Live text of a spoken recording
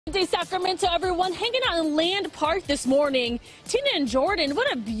Day Sacramento, everyone, hanging out in Land Park this morning. Tina and Jordan, what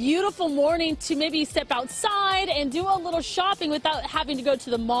a beautiful morning to maybe step outside and do a little shopping without having to go to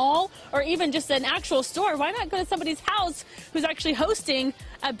the mall or even just an actual store. Why not go to somebody's house who's actually hosting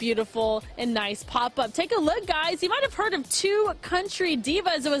a beautiful and nice pop-up? Take a look, guys. You might have heard of Two Country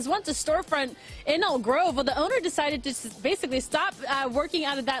Divas. It was once a storefront in Elk Grove. Well, the owner decided to basically stop working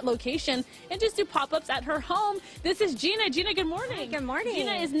out of that location and just do pop-ups at her home. This is Gina. Gina, good morning. Hi, good morning.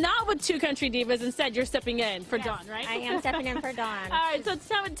 Gina is not with Two Country Divas. Instead, you're stepping in for Dawn, right? I am stepping in for Dawn. All right, so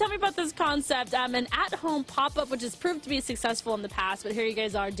tell me about this concept, an at-home pop-up, which has proved to be successful in the past, but here you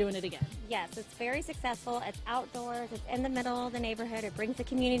guys are doing it again. Yes, it's very successful. It's outdoors. It's in the middle of the neighborhood. It brings the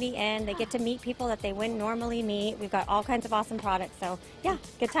community in. They get to meet people that they wouldn't normally meet. We've got all kinds of awesome products. So, yeah,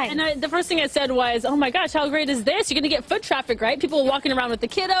 good time. And the first thing I said was, oh, my gosh, how great is this? You're going to get foot traffic, right? People walking around with the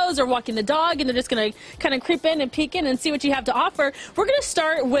kiddos or walking the dog, and they're just going to kind of creep in and peek in and see what you have to offer. We're going to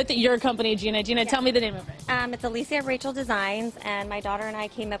start with your company, Gina. Gina, tell me the name of it. It's Alicia Rachel Designs, and my daughter and I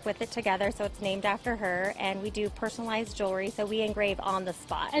came up with it together, so it's named after her. And we do personalized jewelry, so we engrave on the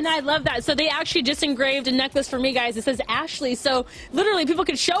spot. And I love that. So they actually just engraved a necklace for me, guys. It says Ashley. So literally people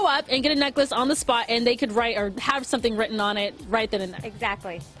could show up and get a necklace on the spot, and they could write or have something written on it right then and there.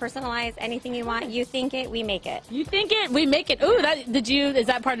 Exactly. Personalize anything you want. You think it, we make it. You think it, we make it. Ooh, is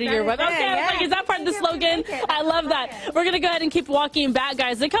that part of your web? Okay, yeah. Like, is that part of the slogan? I love that. We're going to go ahead and keep walking back,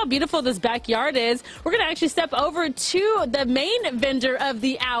 guys. Look how beautiful this backyard is. We're going to actually step over to the main vendor of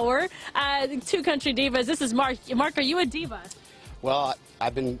the hour, Two Country Divas. This is Mark. Mark, are you a diva? Well,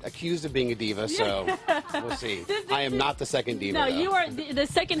 I've been accused of being a diva, so we'll see. I am not the second diva. No, though. you are the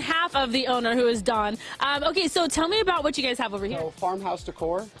second half of the owner, who is Dawn. Okay, so tell me about what you guys have over here. So, Farmhouse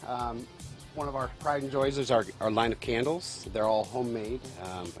Decor. One of our pride and joys is our line of candles. They're all homemade,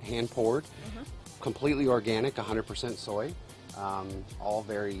 hand poured, completely organic, 100% soy, all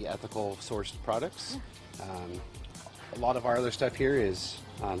very ethical sourced products. A lot of our other stuff here is,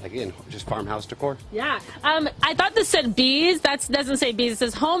 again, just farmhouse decor. Yeah. I thought this said bees. That doesn't say bees. It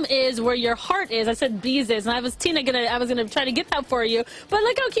says home is where your heart is. I said bees is. And I was gonna try to get that for you. But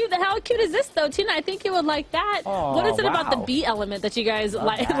look how cute is this though, Tina? I think you would like that. Oh, what is it about the wow. bee element that you guys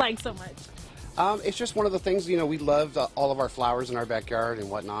like so much? It's just one of the things, you know, we love all of our flowers in our backyard and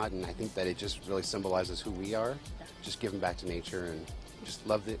whatnot, and I think that it just really symbolizes who we are, just giving back to nature and just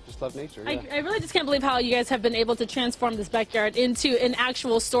love nature. Yeah. I really just can't believe how you guys have been able to transform this backyard into an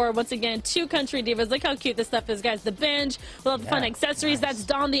actual store. Once again, Two Country Divas. Look how cute this stuff is, guys. The bench, we love the fun accessories. Nice. That's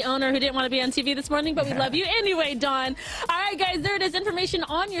Dawn, the owner, who didn't want to be on TV this morning, but we love you anyway, Dawn. All right, guys, there it is. Information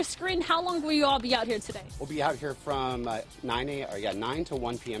on your screen. How long will you all be out here today? We'll be out here from 9 to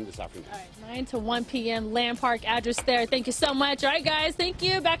 1 p.m. this afternoon. All right, 9 to 1 p.m. Land Park address there. Thank you so much. All right, guys, thank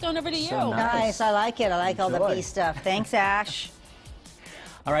you. Back on over to you. So nice. I like it. I like all the bee stuff. Thanks, Ash.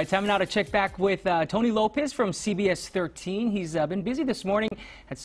 All right, time now to check back with Tony Lopez from CBS 13. He's been busy this morning at